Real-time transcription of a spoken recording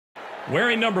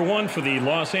Wearing number 1 for the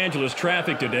Los Angeles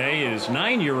Traffic today is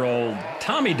 9-year-old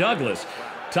Tommy Douglas.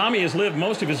 Tommy has lived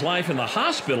most of his life in the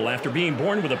hospital after being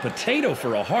born with a potato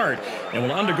for a heart and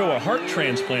will undergo a heart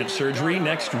transplant surgery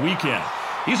next weekend.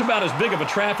 He's about as big of a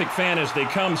Traffic fan as they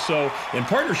come, so in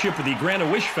partnership with the Grant a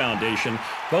Wish Foundation,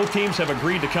 both teams have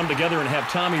agreed to come together and have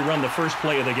Tommy run the first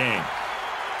play of the game.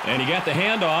 And he got the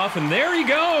handoff, and there he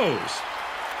goes.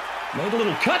 Made a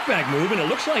little cutback move, and it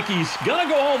looks like he's going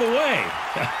to go all the way.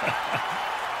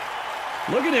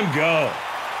 Look at him go.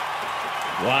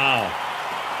 Wow.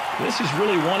 This is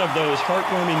really one of those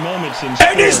heartwarming moments in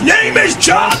sports. And his name is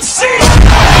John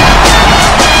Cena!